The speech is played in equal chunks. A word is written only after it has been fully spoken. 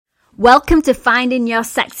Welcome to Finding Your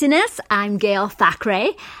Sexiness. I'm Gail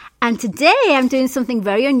Thackeray, and today I'm doing something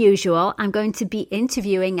very unusual. I'm going to be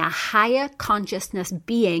interviewing a higher consciousness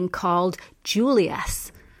being called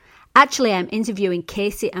Julius. Actually, I'm interviewing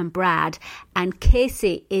Kasey and Brad, and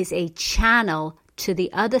Kasey is a channel to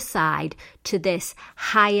the other side, to this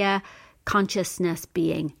higher consciousness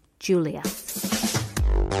being, Julius.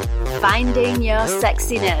 Finding Your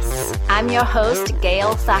Sexiness. I'm your host,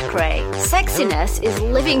 Gail Thackeray. Sexiness is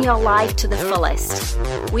living your life to the fullest.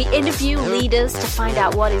 We interview leaders to find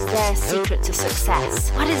out what is their secret to success.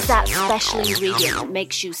 What is that special ingredient that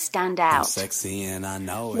makes you stand out? I'm sexy and I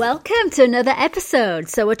know it. Welcome to another episode.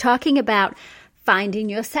 So we're talking about finding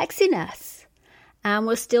your sexiness. And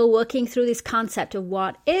we're still working through this concept of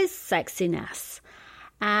what is sexiness.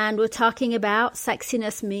 And we're talking about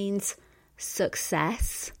sexiness means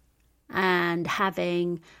success and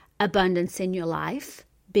having abundance in your life,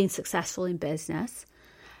 being successful in business,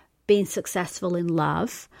 being successful in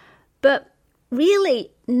love, but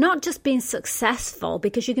really not just being successful,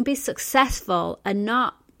 because you can be successful and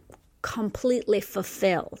not completely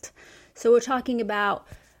fulfilled. So we're talking about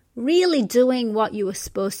really doing what you were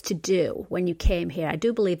supposed to do when you came here. I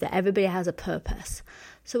do believe that everybody has a purpose.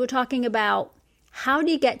 So we're talking about how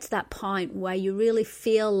do you get to that point where you really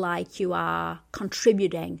feel like you are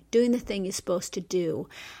contributing, doing the thing you're supposed to do,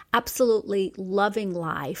 absolutely loving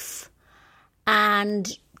life,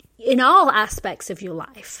 and in all aspects of your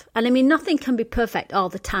life. And I mean, nothing can be perfect all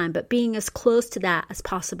the time, but being as close to that as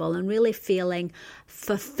possible and really feeling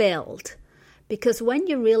fulfilled. Because when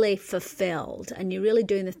you're really fulfilled and you're really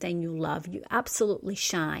doing the thing you love, you absolutely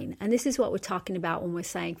shine. And this is what we're talking about when we're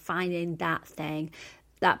saying finding that thing,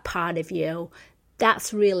 that part of you.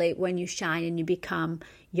 That's really when you shine and you become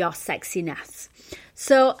your sexiness.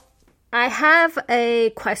 So I have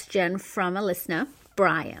a question from a listener,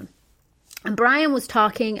 Brian. And Brian was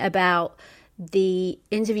talking about the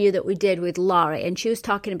interview that we did with Laurie. And she was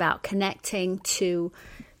talking about connecting to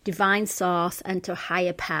divine source and to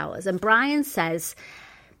higher powers. And Brian says,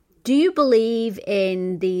 do you believe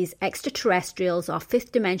in these extraterrestrials or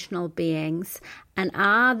fifth dimensional beings? And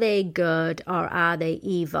are they good or are they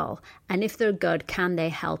evil? And if they're good, can they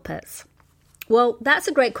help us? Well, that's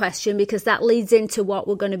a great question, because that leads into what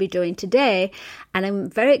we're going to be doing today. And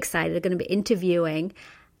I'm very excited. I'm going to be interviewing,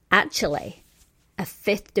 actually, a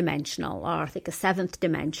fifth dimensional, or I think a seventh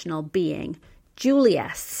dimensional being,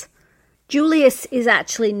 Julius. Julius is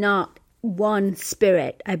actually not one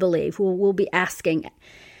spirit, I believe. We'll be asking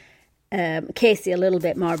Kasey a little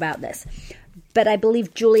bit more about this. But I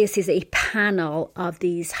believe Julius is a panel of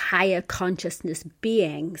these higher consciousness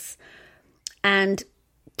beings. And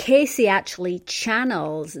Kasey actually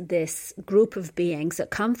channels this group of beings that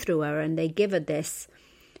come through her, and they give her this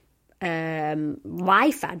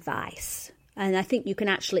life advice. And I think you can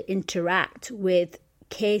actually interact with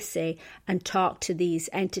Kasey and talk to these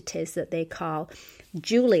entities that they call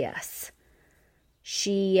Julius.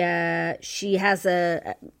 She has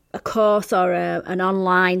a course or an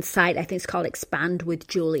online site, I think it's called Expand with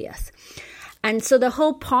Julius. And so the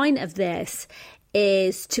whole point of this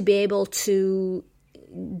is to be able to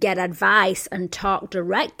get advice and talk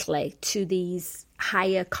directly to these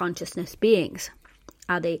higher consciousness beings.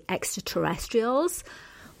 Are they extraterrestrials?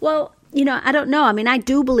 Well, I don't know. I mean, I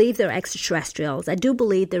do believe they're extraterrestrials. I do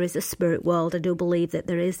believe there is a spirit world. I do believe that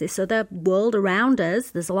there is this other world around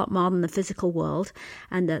us. There's a lot more than the physical world,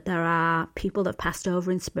 and that there are people that have passed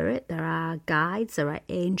over in spirit. There are guides, there are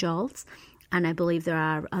angels, and I believe there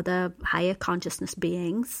are other higher consciousness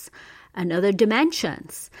beings and other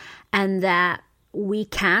dimensions, and that we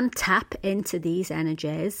can tap into these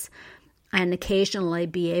energies and occasionally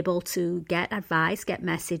be able to get advice, get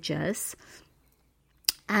messages.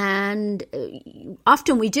 And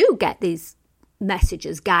often we do get these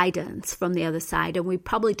messages, guidance from the other side, and we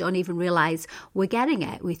probably don't even realize we're getting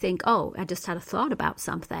it. We think, oh, I just had a thought about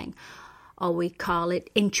something. Or we call it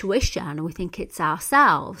intuition, and we think it's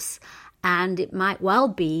ourselves. And it might well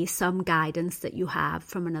be some guidance that you have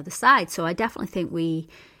from another side. So I definitely think we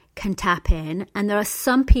can tap in. And there are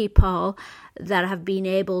some people that have been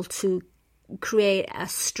able to create a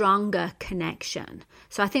stronger connection.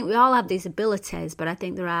 So I think we all have these abilities, but I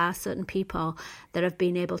think there are certain people that have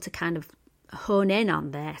been able to kind of hone in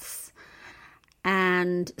on this.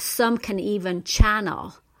 And some can even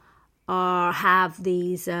channel or have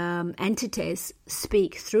these entities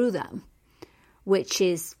speak through them, which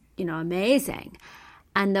is, amazing.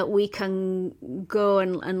 And that we can go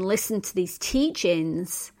and listen to these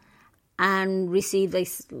teachings and receive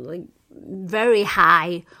these very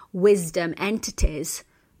high wisdom entities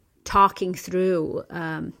talking through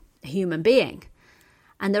a human being.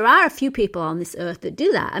 And there are a few people on this earth that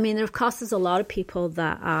do that. I mean, of course, there's a lot of people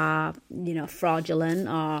that are, fraudulent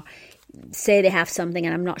or say they have something,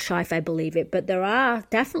 and I'm not sure if I believe it, but there are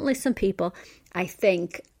definitely some people I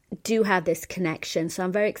think do have this connection. So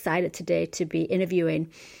I'm very excited today to be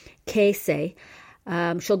interviewing Kasey.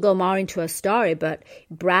 She'll go more into her story, but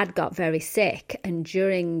Brad got very sick, and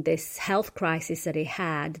during this health crisis that he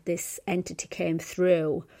had, this entity came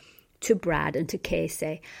through to Brad and to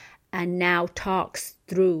Kasey, and now talks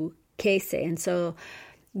through Kasey. And so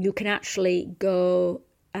you can actually go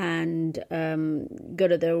and go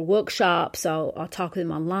to their workshops or talk with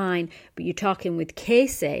them online, but you're talking with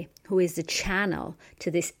Kasey, who is the channel to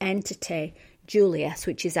this entity, Julius,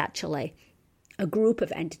 which is actually a group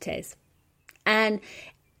of entities. And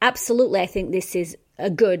absolutely, I think this is a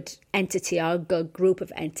good entity or a good group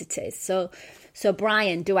of entities. So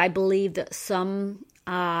Brian, do I believe that some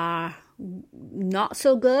are not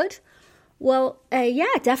so good? Well, yeah,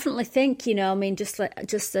 I definitely think,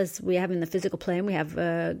 just as we have in the physical plane, we have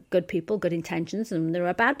good people, good intentions, and there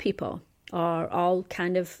are bad people, or all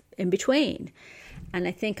kind of in between. And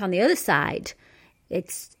I think on the other side,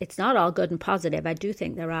 it's not all good and positive. I do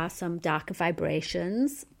think there are some darker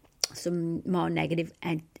vibrations, some more negative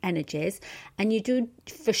energies, and you do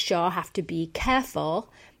for sure have to be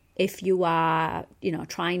careful if you are,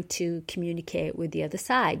 trying to communicate with the other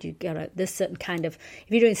side. There's certain kind of, if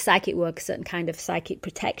you're doing psychic work, a certain kind of psychic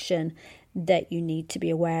protection that you need to be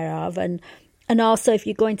aware of. And also, if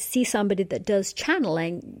you're going to see somebody that does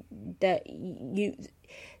channeling, that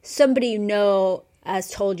somebody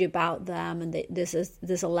has told you about them, and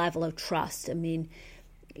there's a level of trust. I mean,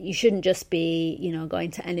 you shouldn't just be,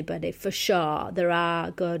 going to anybody. For sure, there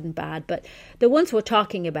are good and bad, but the ones we're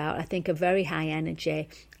talking about, I think, are very high energy.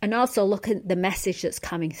 And also look at the message that's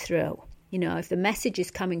coming through. If the message is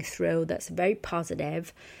coming through that's very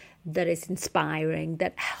positive, that is inspiring,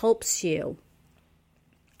 that helps you,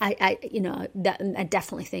 I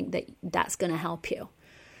definitely think that that's going to help you.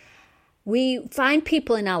 We find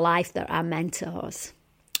people in our life that are mentors,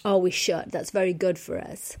 or we should. That's very good for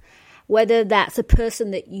us. Whether that's a person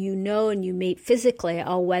that you know and you meet physically,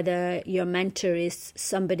 or whether your mentor is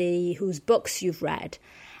somebody whose books you've read,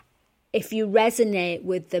 if you resonate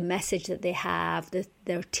with the message that they have,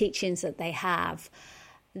 their teachings that they have,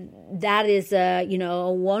 that is a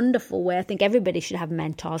wonderful way. I think everybody should have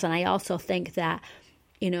mentors, and I also think that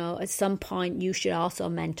at some point you should also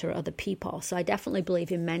mentor other people. So I definitely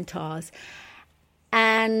believe in mentors.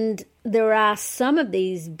 And there are some of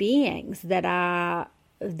these beings that are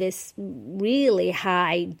this really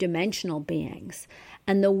high dimensional beings,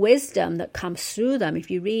 and the wisdom that comes through them.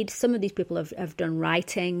 If you read, some of these people have done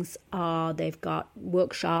writings, or they've got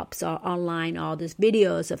workshops, or online, or there's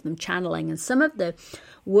videos of them channeling, and some of the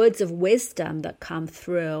words of wisdom that come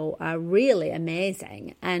through are really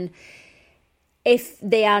amazing. And if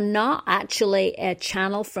they are not actually a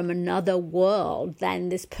channel from another world, then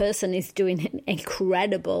this person is doing an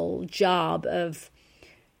incredible job of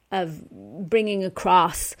bringing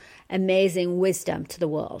across amazing wisdom to the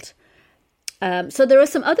world. So there are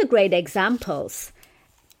some other great examples.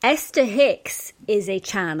 Esther Hicks is a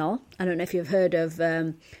channel. I don't know if you've heard of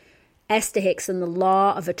Esther Hicks and the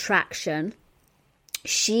Law of Attraction.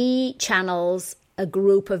 She channels a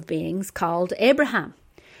group of beings called Abraham.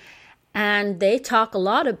 And they talk a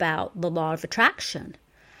lot about the Law of Attraction.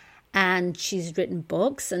 And she's written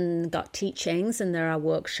books and got teachings, and there are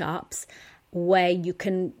workshops where you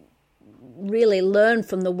can really learn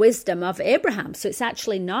from the wisdom of Abraham. So it's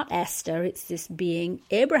actually not Esther, it's this being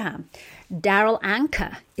Abraham. Daryl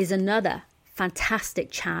Anker is another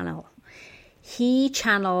fantastic channel. He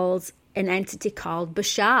channels an entity called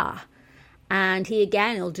Bashar. And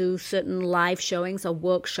he'll do certain live showings or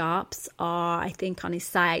workshops, or I think on his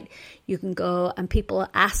site you can go and people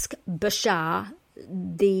ask Bashar.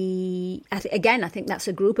 I think that's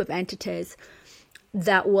a group of entities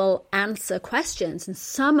that will answer questions, and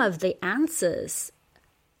some of the answers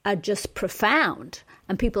are just profound.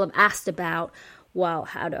 And people have asked about, well,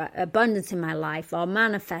 how do I abundance in my life, or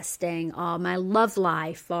manifesting, or my love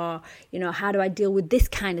life, or how do I deal with this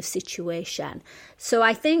kind of situation? So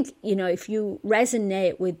I think if you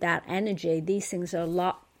resonate with that energy, these things are a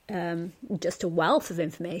lot, just a wealth of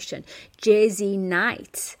information. Jay-Z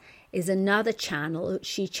Knight is another channel.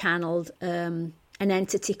 She channeled an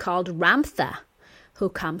entity called Ramtha, who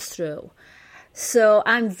comes through. So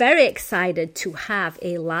I'm very excited to have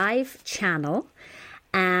a live channel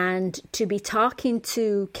and to be talking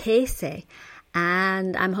to Kasey.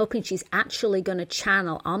 And I'm hoping she's actually going to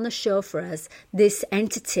channel on the show for us this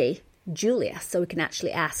entity, Julius. So we can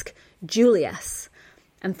actually ask Julius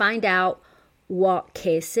and find out what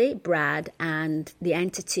Kasey, Brad, and the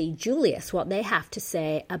entity Julius, what they have to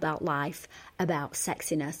say about life, about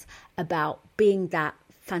sexiness, about being that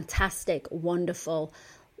fantastic, wonderful,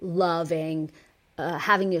 loving,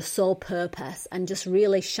 having your soul purpose, and just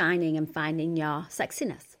really shining and finding your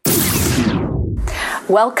sexiness.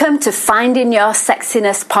 Welcome to Finding Your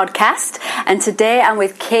Sexiness podcast, and today I'm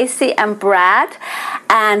with Kasey and Brad,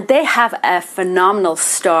 and they have a phenomenal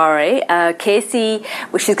story. Kasey,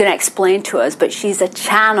 which she's going to explain to us, but she's a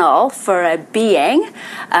channel for a being,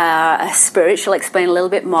 a spirit. She'll explain a little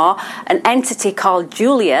bit more. An entity called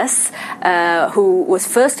Julius, who was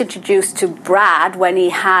first introduced to Brad when he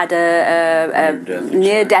had a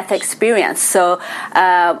near-death experience. So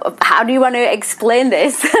how do you want to explain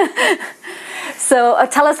this? So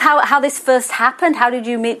tell us how this first happened. How did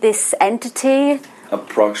you meet this entity?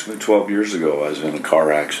 Approximately 12 years ago, I was in a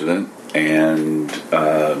car accident, and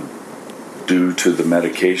due to the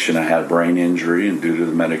medication, I had a brain injury, and due to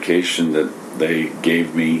the medication that they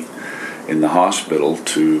gave me in the hospital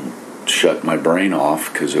to shut my brain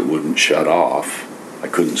off because it wouldn't shut off, I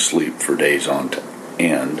couldn't sleep for days on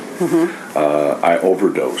end. Mm-hmm. I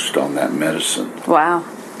overdosed on that medicine. Wow.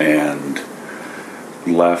 And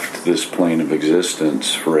left this plane of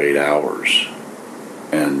existence for 8 hours.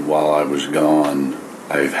 And while I was gone,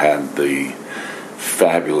 I've had the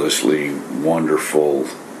fabulously wonderful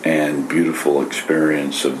and beautiful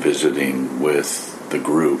experience of visiting with the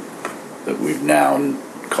group that we've now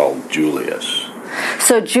called Julius.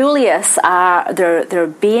 So Julius, they're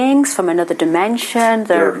beings from another dimension?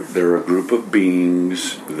 They're a group of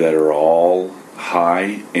beings that are all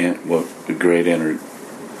high energy.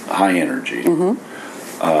 Mm-hmm.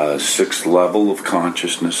 Sixth level of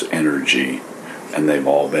consciousness energy, and they've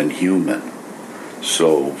all been human.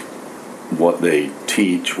 So what they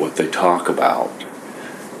teach, what they talk about,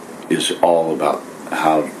 is all about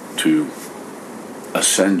how to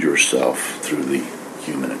ascend yourself through the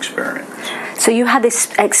human experience. So you had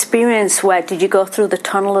this experience where, did you go through the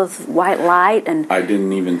tunnel of white light? And I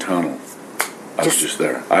didn't even tunnel. I was just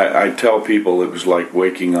there. I tell people it was like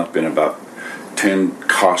waking up in about 10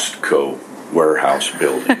 Costco warehouse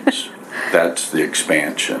buildings. That's the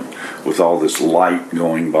expansion, with all this light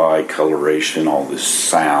going by, coloration, all this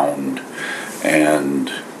sound,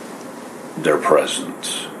 and their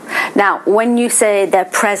presence. Now, when you say their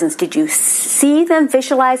presence, did you see them,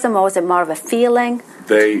 visualize them, or was it more of a feeling?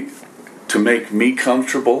 To make me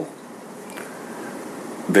comfortable,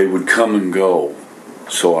 they would come and go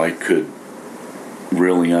so I could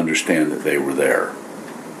really understand that they were there.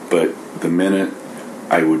 But the minute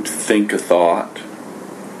I would think a thought,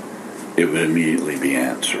 it would immediately be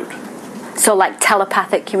answered. So like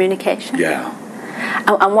telepathic communication? Yeah.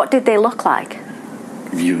 And what did they look like?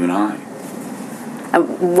 You and I.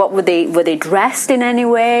 And what were they dressed in any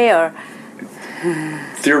way, or?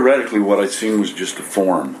 Theoretically, what I'd seen was just a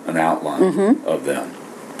form, an outline mm-hmm. of them.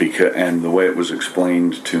 And the way it was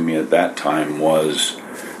explained to me at that time was,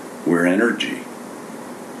 we're energy.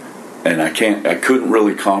 And I couldn't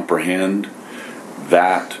really comprehend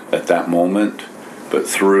that at that moment, but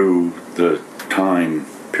through the time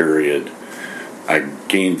period, I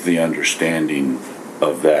gained the understanding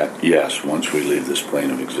of that, yes, once we leave this plane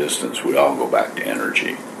of existence, we all go back to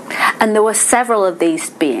energy. And there were several of these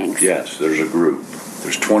beings? Yes, there's a group.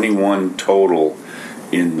 There's 21 total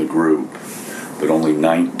in the group, but only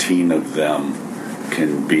 19 of them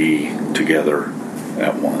can be together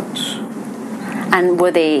at once. And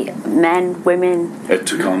were they men, women?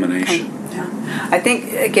 It's a combination. I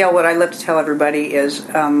think, Gail, what I love to tell everybody is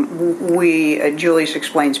Julius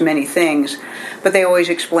explains many things, but they always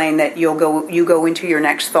explain that you go into your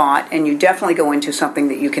next thought, and you definitely go into something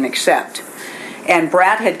that you can accept. And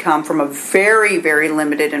Brad had come from a very, very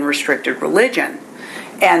limited and restricted religion.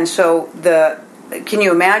 And so can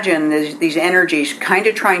you imagine these energies kind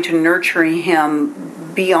of trying to nurture him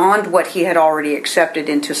beyond what he had already accepted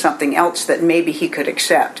into something else that maybe he could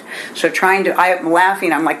accept. So I'm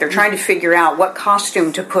laughing, I'm like, they're trying to figure out what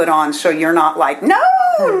costume to put on so you're not like, no,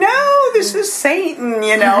 this is Satan,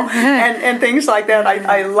 and things like that.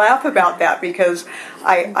 I laugh about that because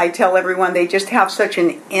I tell everyone they just have such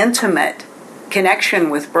an intimate connection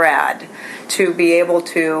with Brad to be able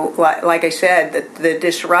to, like I said, the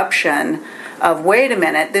disruption of, wait a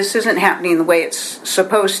minute, this isn't happening the way it's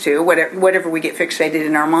supposed to, whatever we get fixated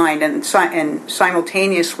in our mind, and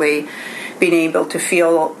simultaneously being able to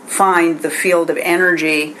find the field of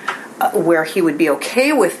energy where he would be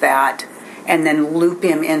okay with that, and then loop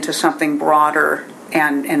him into something broader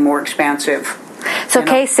and more expansive. So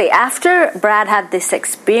Kasey, after Brad had this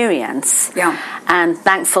experience and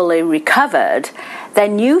thankfully recovered,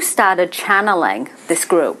 then you started channeling this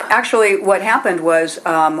group. Actually, what happened was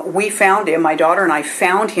we found him, my daughter and I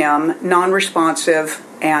found him non-responsive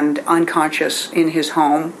and unconscious in his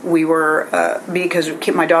home. We were, because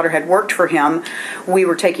my daughter had worked for him, we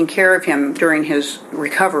were taking care of him during his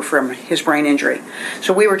recovery from his brain injury.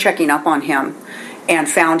 So we were checking up on him and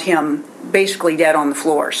found him basically dead on the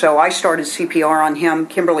floor. So I started CPR on him.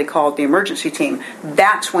 Kimberly called the emergency team.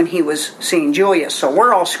 That's when he was seeing Julius. So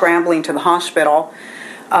we're all scrambling to the hospital.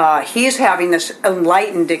 He's having this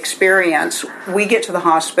enlightened experience. We get to the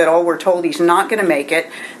hospital. We're told he's not going to make it.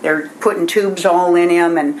 They're putting tubes all in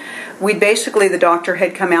him. And the doctor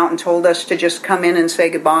had come out and told us to just come in and say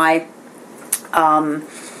goodbye.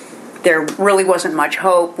 There really wasn't much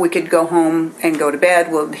hope. We could go home and go to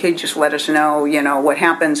bed. Well, he'd just let us know, what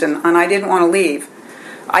happens. And I didn't want to leave.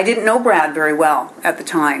 I didn't know Brad very well at the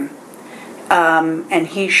time. And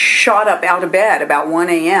he shot up out of bed about 1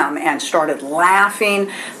 a.m. and started laughing.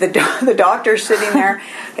 The doctor's sitting there.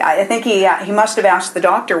 I think he must have asked the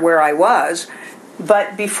doctor where I was.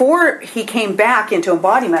 But before he came back into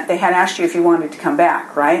embodiment, they had asked you if you wanted to come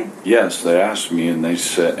back, right? Yes, they asked me, and they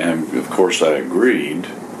said, and of course I agreed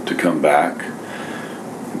to come back.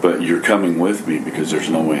 But you're coming with me because there's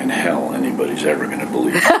no way in hell anybody's ever going to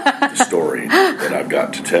believe the story that I've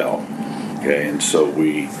got to tell. Okay, and so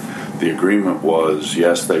the agreement was,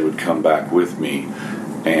 yes, they would come back with me,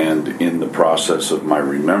 and in the process of my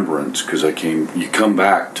remembrance, because you come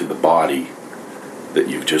back to the body that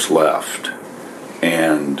you've just left,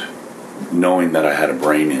 and knowing that I had a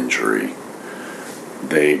brain injury,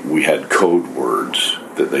 we had code words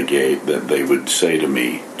that they would say to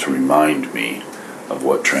me to remind me of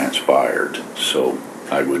what transpired, so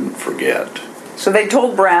I wouldn't forget. So they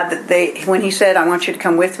told Brad that when he said, I want you to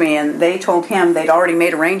come with me, and they told him they'd already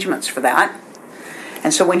made arrangements for that.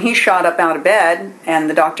 And so when he shot up out of bed and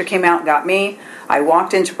the doctor came out and got me, I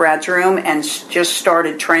walked into Brad's room and just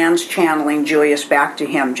started trans-channeling Julius back to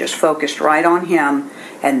him, just focused right on him.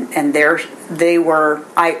 And there they were.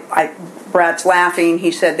 Brad's laughing.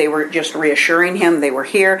 He said they were just reassuring him they were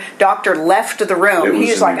here. Doctor left the room. He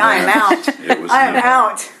was like, I'm out. I'm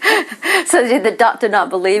out. So did the doctor not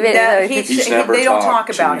believe it? No, they don't talk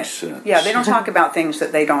about it. Since. Yeah, they don't talk about things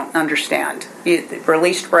that they don't understand. You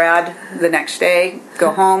released Brad the next day.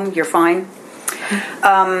 Go home. You're fine.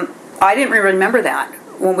 I didn't really remember that.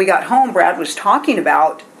 When we got home, Brad was talking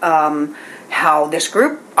about how this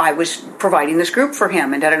group, I was providing this group for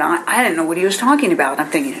him, and I didn't know what he was talking about. I'm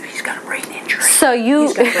thinking, he's got a brain injury. He's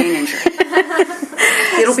got a brain injury.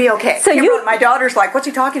 It'll be okay. My daughter's like, what's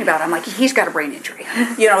he talking about? I'm like, he's got a brain injury.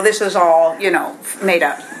 This is all, made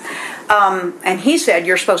up. And he said,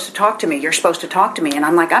 you're supposed to talk to me. You're supposed to talk to me. And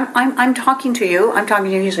I'm like, I'm talking to you. I'm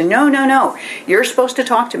talking to you. He said, no. You're supposed to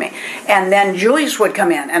talk to me. And then Julius would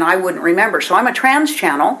come in, and I wouldn't remember. So I'm a trans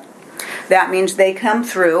channel. That means they come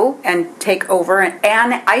through and take over,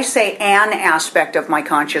 and I say an aspect of my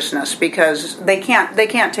consciousness because they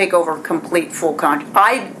can't take over complete full consciousness.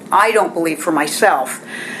 I don't believe for myself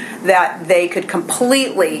that they could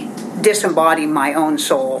completely disembody my own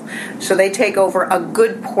soul. So they take over a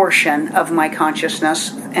good portion of my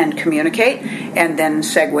consciousness and communicate, and then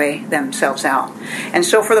segue themselves out. And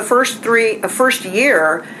so for the first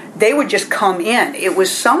year, they would just come in. It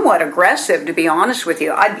was somewhat aggressive, to be honest with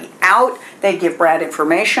you. I'd be out. They'd give Brad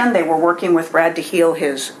information. They were working with Brad to heal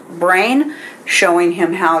his brain, showing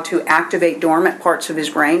him how to activate dormant parts of his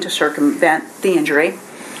brain to circumvent the injury.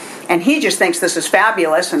 And he just thinks this is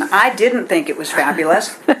fabulous, and I didn't think it was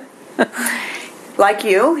fabulous. Like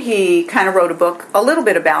you, he kind of wrote a book, a little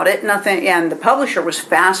bit about it, nothing, and the publisher was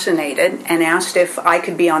fascinated and asked if I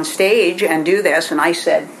could be on stage and do this, and I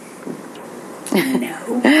said, no.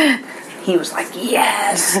 He was like,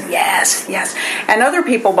 yes. And other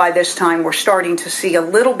people by this time were starting to see a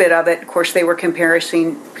little bit of it. Of course, they were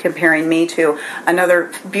comparing me to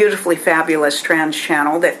another beautifully fabulous trans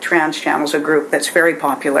channel. That trans channel is a group that's very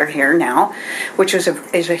popular here now, which is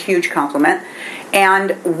a huge compliment.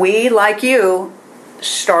 And we, like you,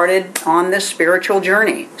 started on this spiritual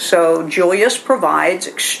journey. So Julius provides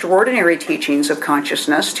extraordinary teachings of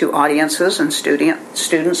consciousness to audiences and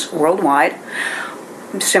students worldwide.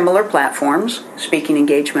 Similar platforms, speaking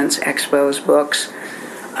engagements, expos, books,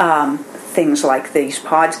 things like these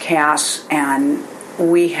podcasts, and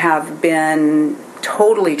we have been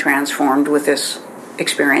totally transformed with this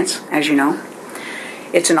experience, as you know.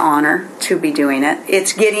 It's an honor to be doing it.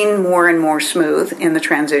 It's getting more and more smooth in the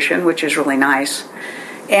transition, which is really nice.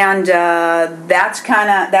 And that's kind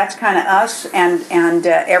of us, and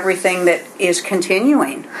everything that is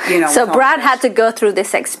continuing. So Brad had to go through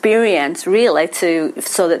this experience really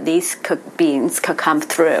so that these beings could come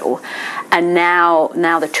through, and now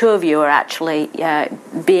the two of you are actually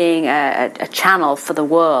being a channel for the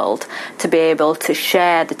world to be able to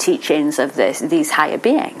share the teachings of these higher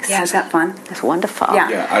beings. Yeah, is that fun? That's wonderful.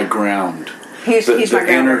 Yeah, I ground. He's The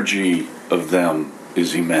energy of them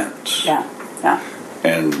is immense. Yeah.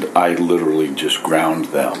 And I literally just ground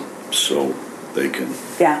them so they can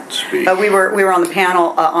speak. We were on a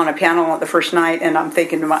panel the first night, and I'm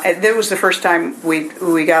thinking it was the first time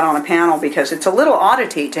we got on a panel, because it's a little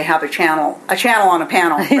oddity to have a channel on a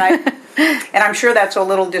panel, right? And I'm sure that's a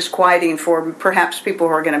little disquieting for perhaps people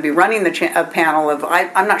who are going to be running a panel of,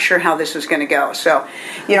 I'm not sure how this is going to go. So,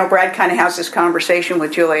 Brad kind of has this conversation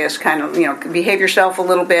with Julius, kind of, behave yourself a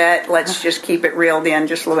little bit. Let's just keep it reeled in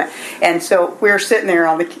just a little bit. And so we're sitting there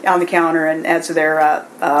on the counter, and as they're,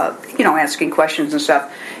 asking questions and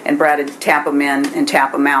stuff, and Brad would tap them in and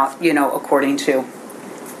tap them out, according to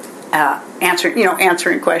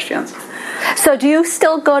answering questions. So do you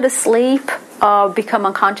still go to sleep or become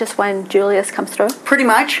unconscious when Julius comes through? Pretty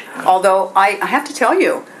much. Although I have to tell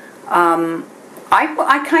you,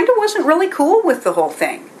 I kind of wasn't really cool with the whole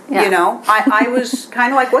thing. Yeah. I was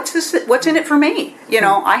kind of like, what's in it for me?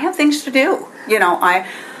 I have things to do.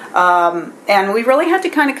 And we really had to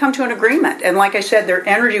kind of come to an agreement. And like I said, their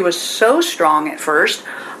energy was so strong at first,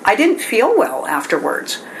 I didn't feel well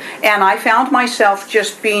afterwards. And I found myself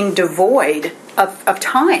just being devoid of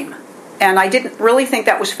time. And I didn't really think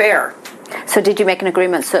that was fair. So did you make an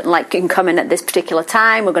agreement, certain, like, you can come in at this particular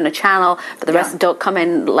time, we're going to channel, but the rest don't come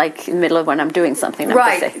in, like, in the middle of when I'm doing something?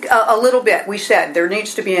 Right, a little bit. We said there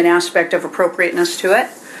needs to be an aspect of appropriateness to it.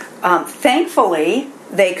 Thankfully,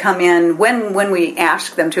 they come in when we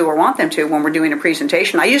ask them to or want them to when we're doing a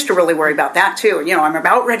presentation. I used to really worry about that, too. I'm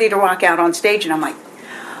about ready to walk out on stage, and I'm like,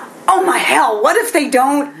 oh my hell, what if they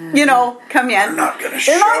don't, come in? They're not going to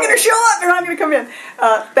show up. They're not going to come in.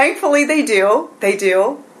 Thankfully, they do.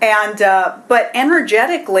 And, but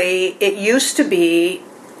energetically, it used to be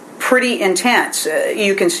pretty intense.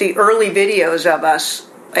 You can see early videos of us,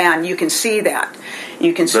 and you can see that.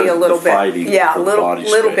 You can see a little bit. A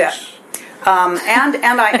little bit. And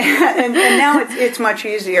now it's much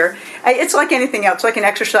easier. It's like anything else, like an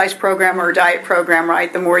exercise program or a diet program,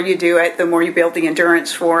 right? The more you do it, the more you build the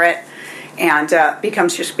endurance for it, and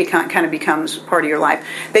becomes part of your life.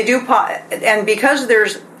 They do, and because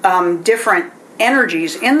there's different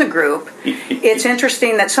energies in the group, it's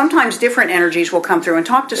interesting that sometimes different energies will come through and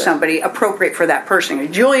talk to somebody appropriate for that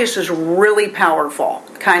person. Julius is really powerful,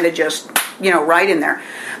 kind of just, right in there.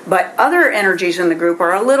 But other energies in the group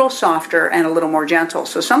are a little softer and a little more gentle.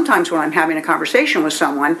 So sometimes when I'm having a conversation with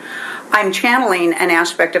someone, I'm channeling an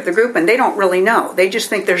aspect of the group, and they don't really know. They just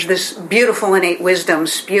think there's this beautiful innate wisdom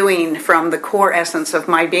spewing from the core essence of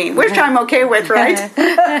my being, which I'm okay with, right?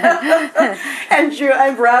 and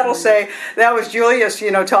Brad will say, that was Julius,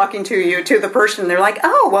 talking to the person. They're like,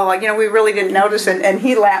 oh, well, we really didn't notice. And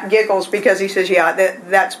he giggles because he says,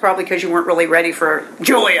 that's probably because you weren't really ready for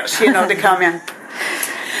Julius, to come in.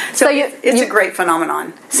 So it's a great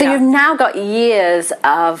phenomenon. So you've now got years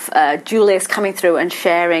of Julius coming through and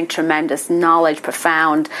sharing tremendous knowledge,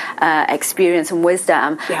 profound experience and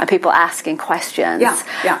wisdom, and people asking questions.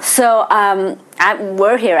 So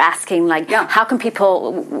we're here asking, how can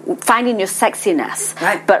people finding your sexiness?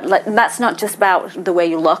 Right. But that's not just about the way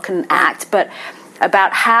you look and act, but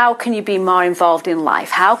about how can you be more involved in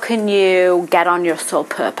life? How can you get on your soul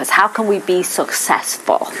purpose? How can we be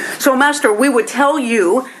successful? So, Master, we would tell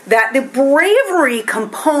you that the bravery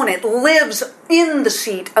component lives in the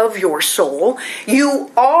seat of your soul.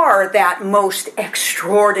 You are that most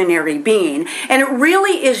extraordinary being, and it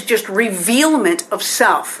really is just revealment of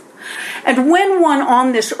self. And when one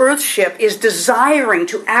on this earth ship is desiring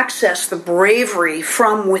to access the bravery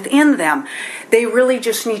from within them, they really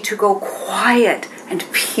just need to go quiet and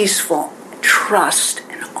peaceful, trust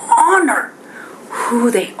and honor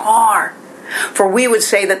who they are. For we would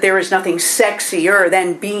say that there is nothing sexier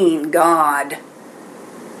than being God.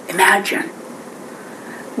 Imagine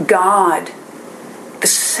God, the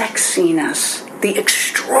sexiness, the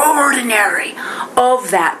extraordinary of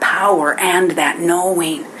that power and that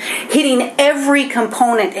knowing, hitting every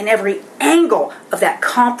component and every angle of that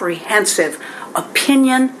comprehensive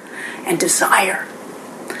opinion and desire.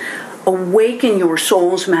 Awaken your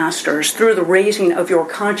souls, masters, through the raising of your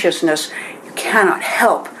consciousness. You cannot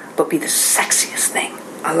help but be the sexiest thing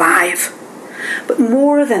alive. But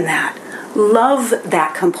more than that, Love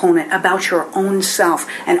that component about your own self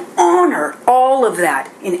and honor all of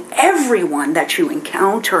that in everyone that you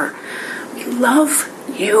encounter. We love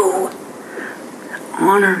you.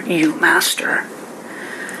 Honor you, Master.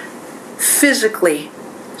 Physically,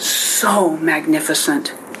 so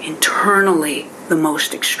magnificent. Internally, the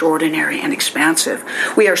most extraordinary and expansive.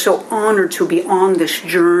 We are so honored to be on this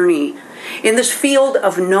journey. In this field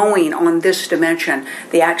of knowing on this dimension,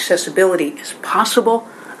 the accessibility is possible,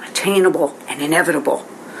 attainable, and inevitable.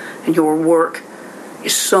 And your work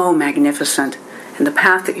is so magnificent. And the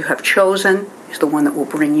path that you have chosen is the one that will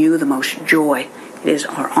bring you the most joy. It is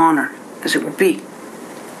our honor, as it will be.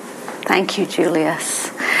 Thank you,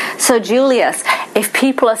 Julius. So, Julius, if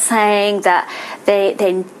people are saying that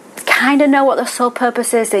they kind of know what their soul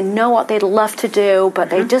purpose is, they know what they'd love to do, but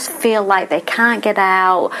they just feel like they can't get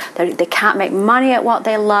out, they can't make money at what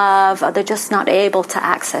they love, or they're just not able to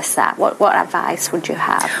access that, what advice would you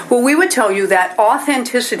have? Well, we would tell you that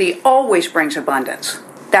authenticity always brings abundance.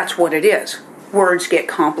 That's what it is. Words get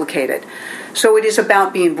complicated. So it is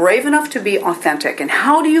about being brave enough to be authentic. And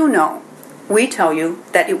how do you know? We tell you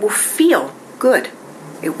that it will feel good.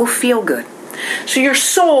 It will feel good. So your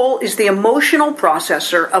soul is the emotional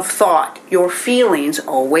processor of thought. Your feelings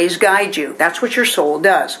always guide you. That's what your soul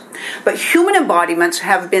does. But human embodiments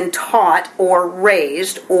have been taught or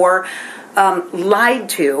raised or lied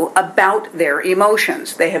to about their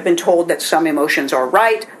emotions. They have been told that some emotions are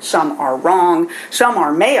right, some are wrong, some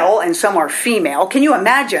are male, and some are female. Can you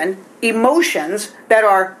imagine emotions that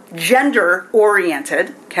are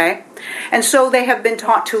gender-oriented, okay? And so they have been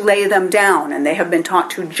taught to lay them down, and they have been taught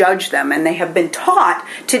to judge them, and they have been taught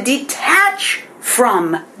to detach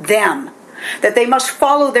from them, that they must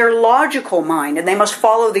follow their logical mind, and they must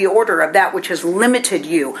follow the order of that which has limited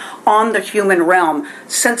you on the human realm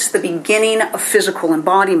since the beginning of physical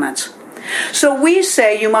embodiments. So we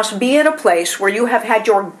say you must be at a place where you have had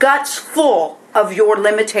your guts full of your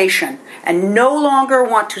limitation and no longer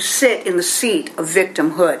want to sit in the seat of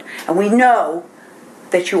victimhood. And we know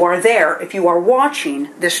that you are there if you are watching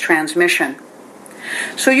this transmission.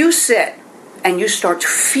 So you sit and you start to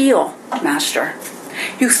feel, Master.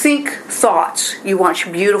 You think thoughts, you watch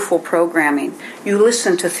beautiful programming, you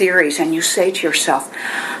listen to theories, and you say to yourself,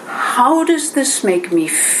 how does this make me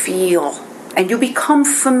feel? And you become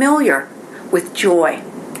familiar with joy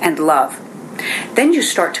and love. Then you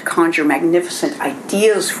start to conjure magnificent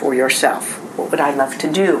ideas for yourself. What would I love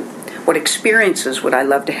to do? What experiences would I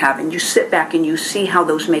love to have? And you sit back and you see how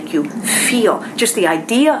those make you feel. Just the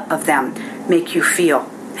idea of them make you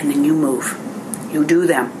feel. And then you move. You do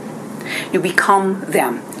them. You become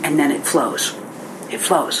them. And then it flows. It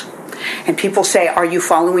flows. And people say, are you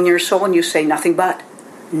following your soul? And you say, nothing but.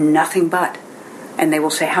 Nothing but. And they will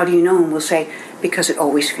say, how do you know? And we'll say, because it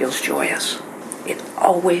always feels joyous. It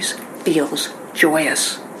always feels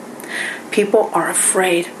joyous. People are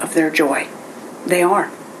afraid of their joy. They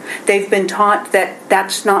are. They've been taught that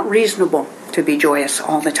that's not reasonable to be joyous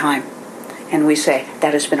all the time. And we say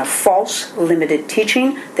that has been a false, limited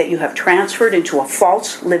teaching that you have transferred into a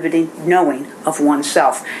false, limited knowing of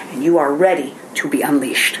oneself. And you are ready to be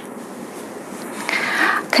unleashed.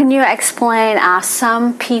 Can you explain, are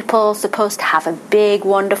some people supposed to have a big,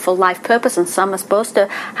 wonderful life purpose and some are supposed to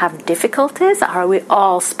have difficulties? Or are we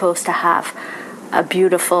all supposed to have a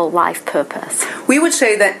beautiful life purpose? We would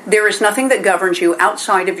say that there is nothing that governs you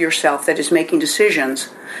outside of yourself that is making decisions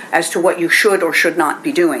as to what you should or should not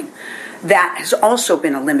be doing. That has also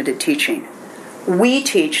been a limited teaching. We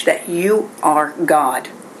teach that you are God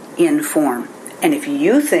in form. And if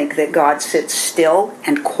you think that God sits still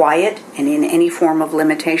and quiet and in any form of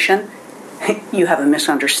limitation, you have a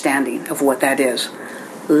misunderstanding of what that is.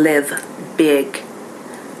 Live big.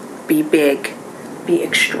 Be big. Be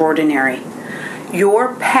extraordinary.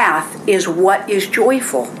 Your path is what is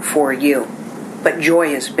joyful for you. But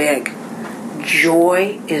joy is big.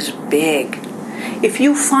 Joy is big. If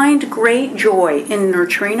you find great joy in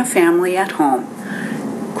nurturing a family at home,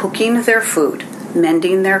 cooking their food,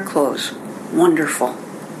 mending their clothes, wonderful.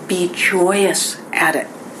 Be joyous at it.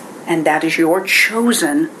 And that is your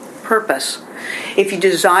chosen purpose. If you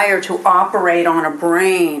desire to operate on a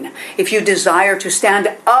brain, if you desire to stand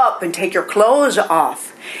up and take your clothes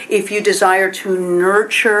off, if you desire to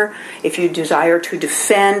nurture, if you desire to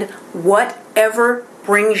defend, whatever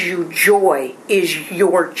brings you joy is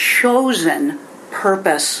your chosen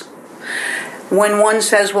purpose. When one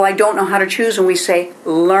says, well, I don't know how to choose, and we say,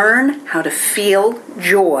 learn how to feel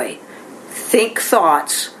joy. Think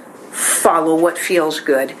thoughts, follow what feels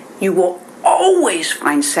good. You will always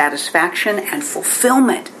find satisfaction and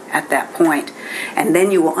fulfillment at that point. And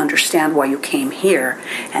then you will understand why you came here.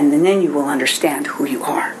 And then you will understand who you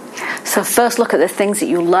are. So first look at the things that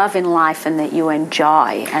you love in life and that you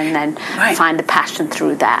enjoy, and then find the passion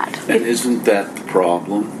through that. And isn't that the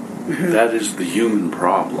problem? Mm-hmm. That is the human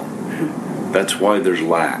problem. Mm-hmm. That's why there's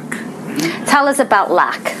lack. Mm-hmm. Tell us about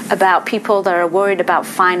lack, about people that are worried about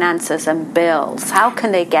finances and bills. How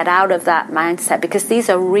can they get out of that mindset? Because these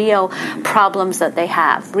are real problems that they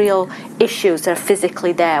have, real issues that are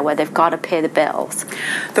physically there where they've got to pay the bills.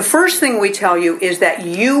 The first thing we tell you is that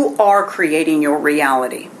you are creating your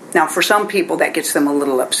reality. Now, for some people, that gets them a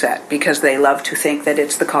little upset because they love to think that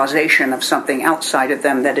it's the causation of something outside of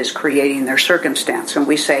them that is creating their circumstance. And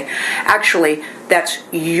we say, actually, that's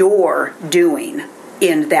your doing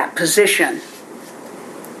in that position.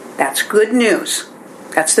 That's good news.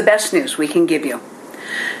 That's the best news we can give you.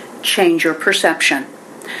 Change your perception.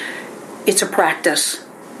 It's a practice.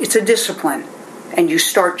 It's a discipline. And you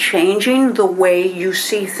start changing the way you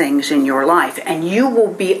see things in your life. And you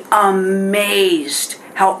will be amazed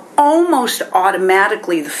how almost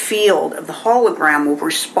automatically the field of the hologram will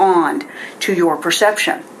respond to your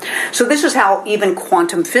perception. So this is how even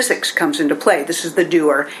quantum physics comes into play. This is the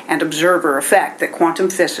doer and observer effect that quantum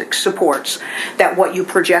physics supports, that what you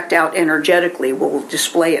project out energetically will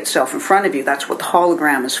display itself in front of you. That's what the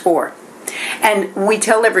hologram is for. And we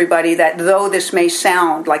tell everybody that though this may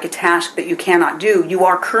sound like a task that you cannot do, you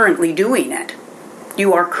are currently doing it.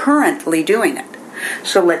 You are currently doing it.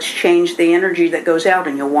 So let's change the energy that goes out,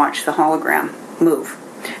 and you'll watch the hologram move.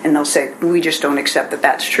 And they'll say, we just don't accept that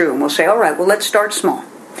that's true. And we'll say, all right, well, let's start small.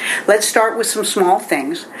 Let's start with some small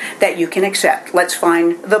things that you can accept. Let's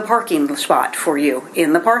find the parking spot for you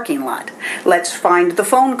in the parking lot. Let's find the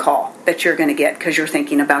phone call that you're going to get because you're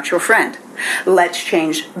thinking about your friend. Let's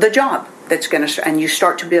change the job that's going to, and you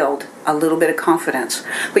start to build a little bit of confidence.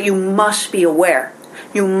 But you must be aware.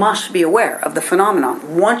 You must be aware of the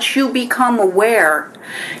phenomenon. Once you become aware,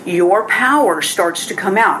 your power starts to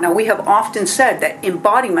come out. Now, we have often said that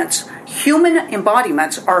embodiments, human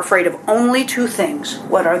embodiments, are afraid of only two things.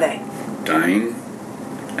 What are they? Dying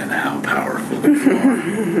and how powerful you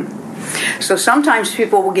are. So sometimes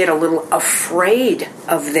people will get a little afraid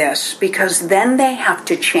of this because then they have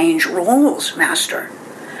to change roles, Master.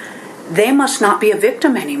 They must not be a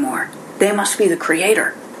victim anymore. They must be the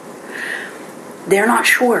creator. They're not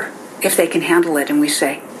sure if they can handle it, and we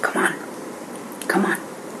say, come on,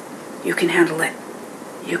 you can handle it,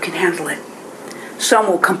 you can handle it. Some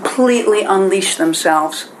will completely unleash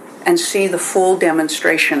themselves and see the full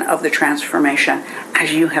demonstration of the transformation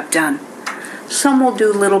as you have done. Some will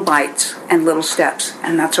do little bites and little steps,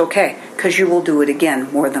 and that's okay, because you will do it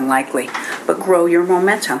again, more than likely. But grow your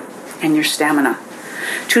momentum and your stamina.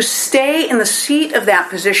 To stay in the seat of that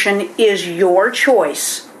position is your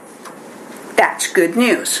choice. That's good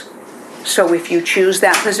news. So if you choose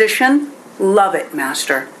that position, love it,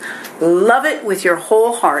 Master. Love it with your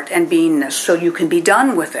whole heart and beingness so you can be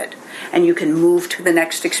done with it and you can move to the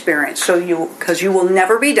next experience. Because you will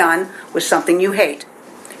never be done with something you hate.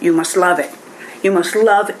 You must love it. You must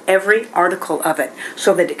love every article of it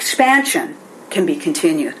so that expansion can be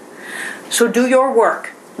continued. So do your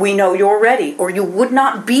work. We know you're ready, or you would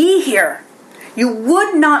not be here. You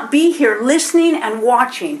would not be here listening and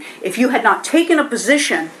watching if you had not taken a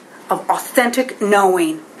position of authentic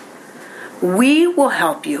knowing. We will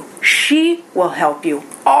help you. She will help you.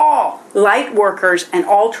 All light workers and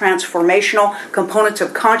all transformational components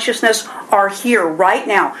of consciousness are here right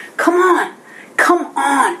now. Come on.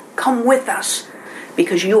 Come with us,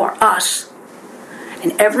 because you are us.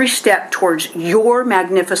 And every step towards your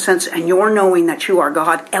magnificence and your knowing that you are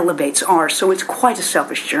God elevates ours. So it's quite a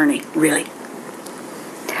selfish journey, really.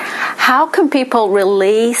 How can people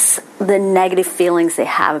release the negative feelings they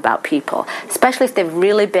have about people, especially if they've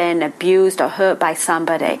really been abused or hurt by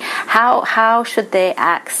somebody? How should they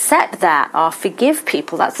accept that or forgive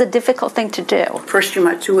people? That's a difficult thing to do. First, you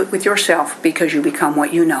must do it with yourself, because you become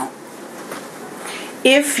what you know.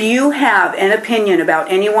 If you have an opinion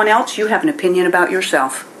about anyone else, you have an opinion about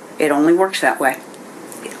yourself. It only works that way.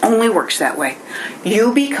 It only works that way.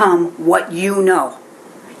 You become what you know.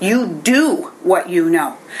 You do what you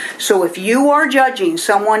know. So if you are judging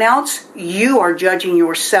someone else, you are judging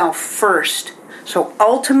yourself first. So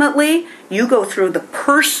ultimately, you go through the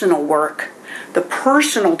personal work, the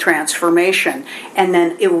personal transformation, and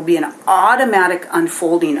then it will be an automatic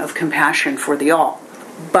unfolding of compassion for the all.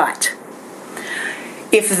 But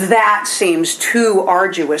if that seems too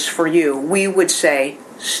arduous for you, we would say,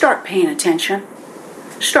 start paying attention.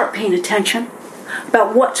 Start paying attention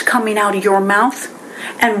about what's coming out of your mouth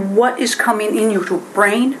and what is coming in your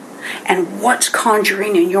brain and what's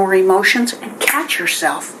conjuring in your emotions, and catch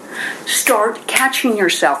yourself. Start catching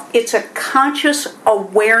yourself. It's a conscious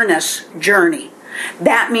awareness journey.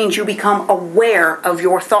 That means you become aware of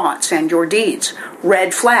your thoughts and your deeds.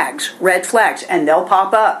 Red flags, and they'll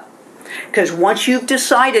pop up. Because once you've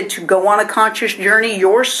decided to go on a conscious journey,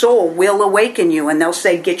 your soul will awaken you, and they'll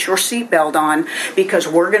say, get your seatbelt on, because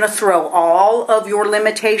we're going to throw all of your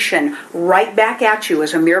limitation right back at you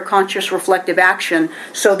as a mere conscious reflective action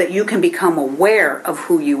so that you can become aware of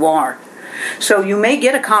who you are. So you may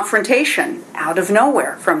get a confrontation out of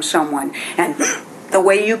nowhere from someone, and the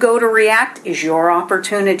way you go to react is your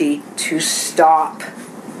opportunity to stop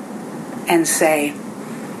and say,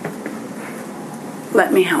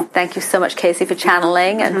 let me help. Thank you so much, Kasey, for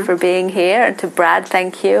channeling and for being here. And to Brad,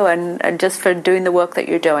 thank you. And just for doing the work that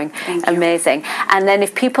you're doing. Thank you. Amazing. And then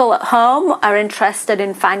if people at home are interested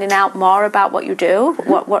in finding out more about what you do,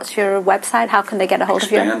 what's your website? How can they get a hold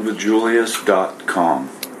of you? expandwithjulius.com.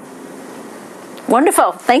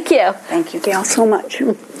 Wonderful. Thank you. Thank you, Gail, so much.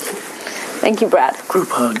 Thank you, Brad. Group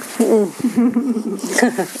hug.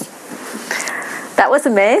 That was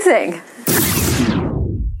amazing.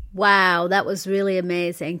 Wow, that was really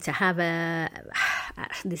amazing to have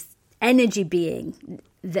this energy being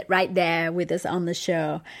that right there with us on the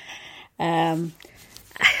show. I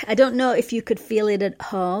don't know if you could feel it at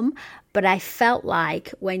home, but I felt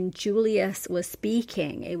like when Julius was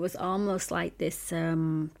speaking, it was almost like this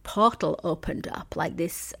portal opened up, like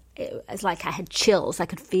this. It was like I had chills. I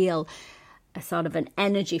could feel a sort of an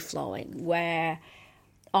energy flowing where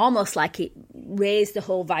almost like it raised the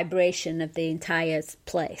whole vibration of the entire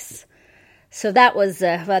place. So that was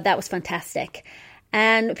fantastic.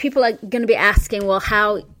 And people are going to be asking, well,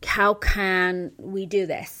 how can we do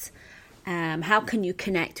this? How can you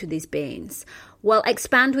connect with these beings? Well,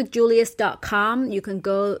 expandwithjulius.com. You can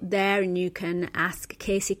go there and you can ask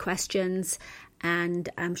Kasey questions. And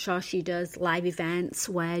I'm sure she does live events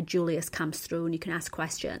where Julius comes through and you can ask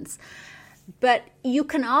questions. But you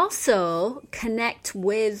can also connect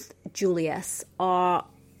with Julius or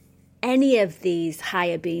any of these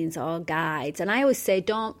higher beings or guides. And I always say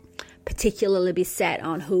don't particularly be set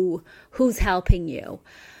on who's helping you.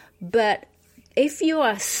 But if you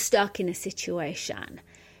are stuck in a situation,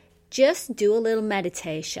 just do a little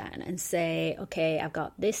meditation and say, okay, I've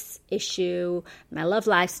got this issue. My love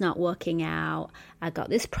life's not working out. I've got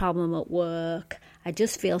this problem at work. I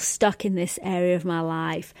just feel stuck in this area of my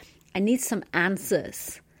life. I need some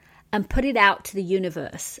answers, and put it out to the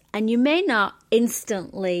universe. And you may not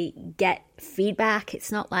instantly get feedback. It's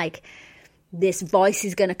not like this voice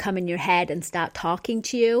is going to come in your head and start talking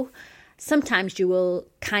to you. Sometimes you will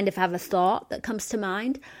kind of have a thought that comes to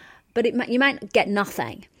mind, but you might get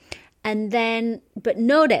nothing. And then, but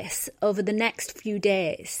notice over the next few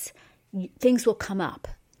days, things will come up.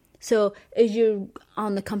 So as you're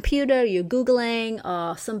on the computer, you're Googling,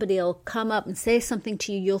 or somebody will come up and say something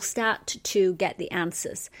to you, you'll start to get the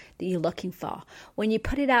answers that you're looking for. When you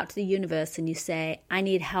put it out to the universe and you say, I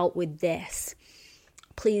need help with this.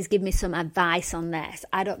 Please give me some advice on this.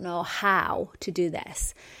 I don't know how to do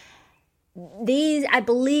this. I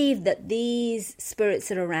believe that these spirits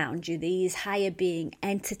that are around you, these higher being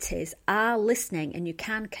entities, are listening and you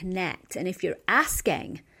can connect. And if you're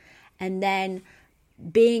asking and then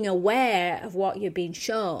being aware of what you're being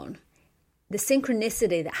shown, the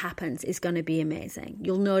synchronicity that happens is going to be amazing.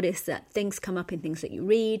 You'll notice that things come up in things that you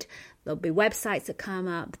read. There'll be websites that come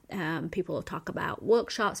up. People will talk about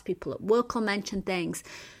workshops. People at work will mention things.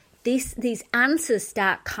 These answers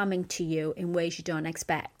start coming to you in ways you don't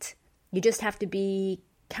expect. You just have to be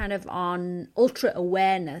kind of on ultra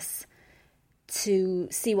awareness to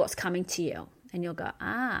see what's coming to you. And you'll go,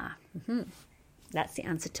 that's the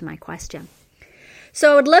answer to my question.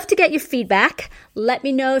 So I would love to get your feedback. Let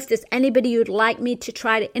me know if there's anybody you'd like me to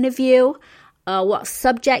try to interview, what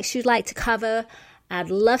subjects you'd like to cover. I'd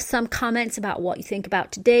love some comments about what you think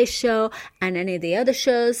about today's show and any of the other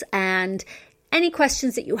shows, and any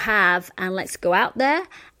questions that you have. And let's go out there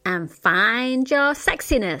and find your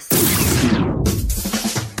sexiness.